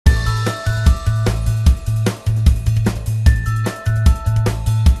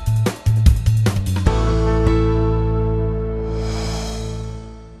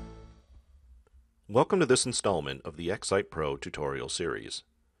Welcome to this installment of the XSitePro tutorial series.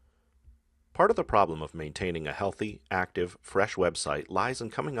 Part of the problem of maintaining a healthy, active, fresh website lies in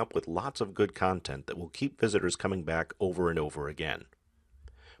coming up with lots of good content that will keep visitors coming back over and over again.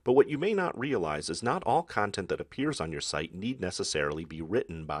 But what you may not realize is not all content that appears on your site need necessarily be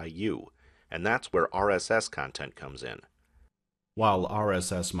written by you, and that's where RSS content comes in. While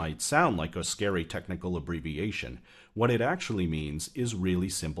RSS might sound like a scary technical abbreviation, what it actually means is really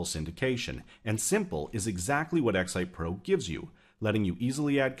simple syndication, and simple is exactly what XSitePro gives you, letting you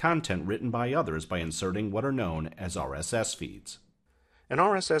easily add content written by others by inserting what are known as RSS feeds. An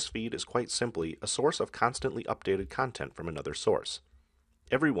RSS feed is quite simply a source of constantly updated content from another source.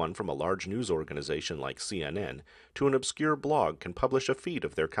 Everyone from a large news organization like CNN to an obscure blog can publish a feed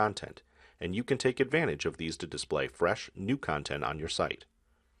of their content, and you can take advantage of these to display fresh, new content on your site.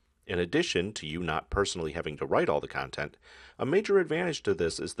 In addition to you not personally having to write all the content, a major advantage to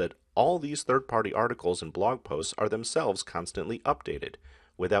this is that all these third-party articles and blog posts are themselves constantly updated,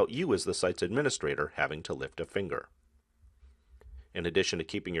 without you as the site's administrator having to lift a finger. In addition to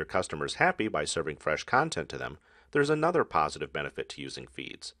keeping your customers happy by serving fresh content to them, there's another positive benefit to using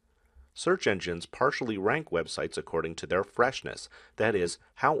feeds. Search engines partially rank websites according to their freshness, that is,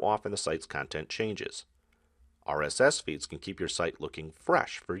 how often the site's content changes. RSS feeds can keep your site looking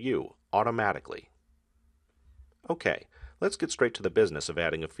fresh for you automatically. Okay, let's get straight to the business of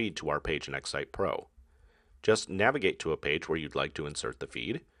adding a feed to our page in XSitePro. Just navigate to a page where you'd like to insert the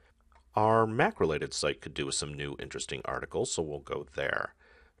feed. Our Mac-related site could do with some new interesting articles, so we'll go there.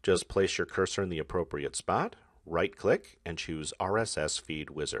 Just place your cursor in the appropriate spot, right-click, and choose RSS Feed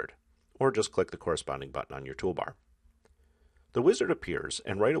Wizard, or just click the corresponding button on your toolbar. The wizard appears,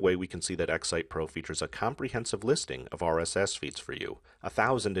 and right away we can see that XSitePro features a comprehensive listing of RSS feeds for you,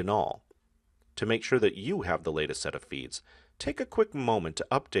 1,000 in all. To make sure that you have the latest set of feeds, take a quick moment to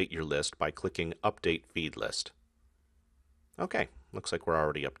update your list by clicking Update Feed List. Okay, looks like we're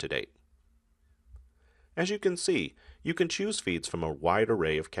already up to date. As you can see, you can choose feeds from a wide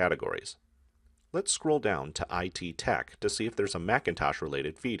array of categories. Let's scroll down to IT Tech to see if there's a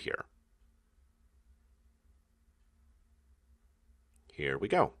Macintosh-related feed here. Here we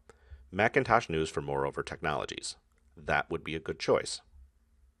go. Macintosh News for Moreover Technologies. That would be a good choice.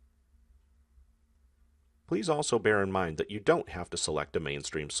 Please also bear in mind that you don't have to select a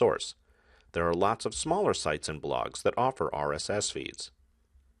mainstream source. There are lots of smaller sites and blogs that offer RSS feeds.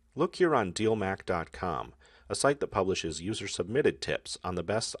 Look here on dealmac.com, a site that publishes user-submitted tips on the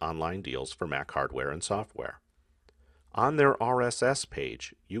best online deals for Mac hardware and software. On their RSS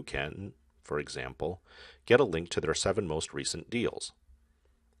page, you can, for example, get a link to their 7 most recent deals.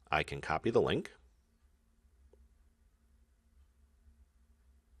 I can copy the link,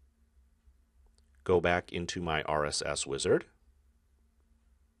 go back into my RSS wizard,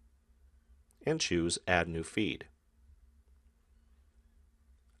 and choose Add New Feed.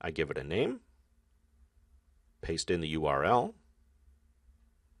 I give it a name, paste in the URL,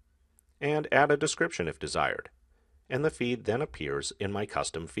 and add a description if desired, and the feed then appears in my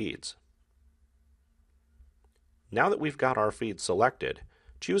custom feeds. Now that we've got our feed selected,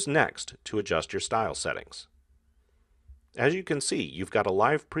 choose Next to adjust your style settings. As you can see, you've got a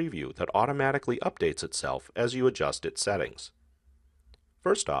live preview that automatically updates itself as you adjust its settings.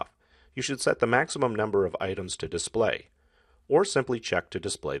 First off, you should set the maximum number of items to display, or simply check to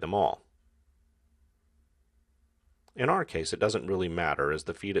display them all. In our case, it doesn't really matter as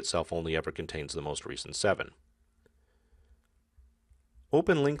the feed itself only ever contains the most recent 7.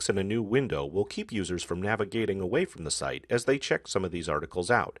 Open links in a new window will keep users from navigating away from the site as they check some of these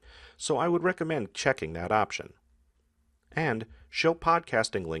articles out, so I would recommend checking that option. And Show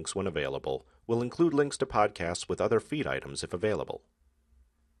Podcasting Links when available will include links to podcasts with other feed items if available.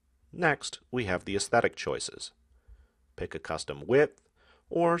 Next, we have the aesthetic choices. Pick a custom width,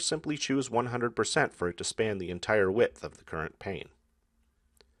 or simply choose 100% for it to span the entire width of the current pane.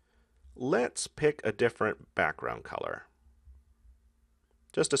 Let's pick a different background color,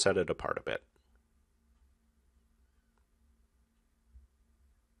 just to set it apart a bit.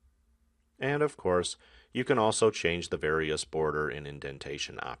 And of course, you can also change the various border and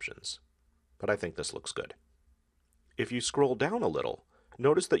indentation options, but I think this looks good. If you scroll down a little,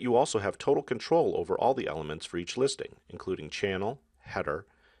 notice that you also have total control over all the elements for each listing, including channel, header,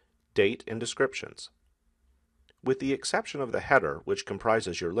 date, and descriptions. With the exception of the header, which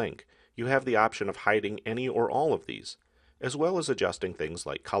comprises your link, you have the option of hiding any or all of these, as well as adjusting things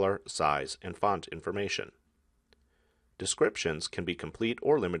like color, size, and font information. Descriptions can be complete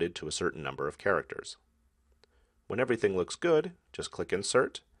or limited to a certain number of characters. When everything looks good, just click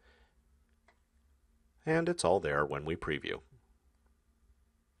Insert, and it's all there when we preview.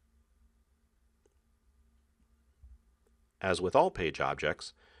 As with all page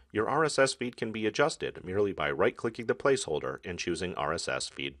objects, your RSS feed can be adjusted merely by right-clicking the placeholder and choosing RSS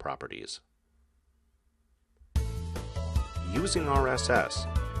feed properties. Using RSS,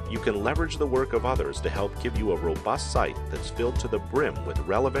 you can leverage the work of others to help give you a robust site that's filled to the brim with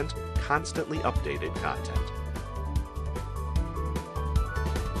relevant, constantly updated content.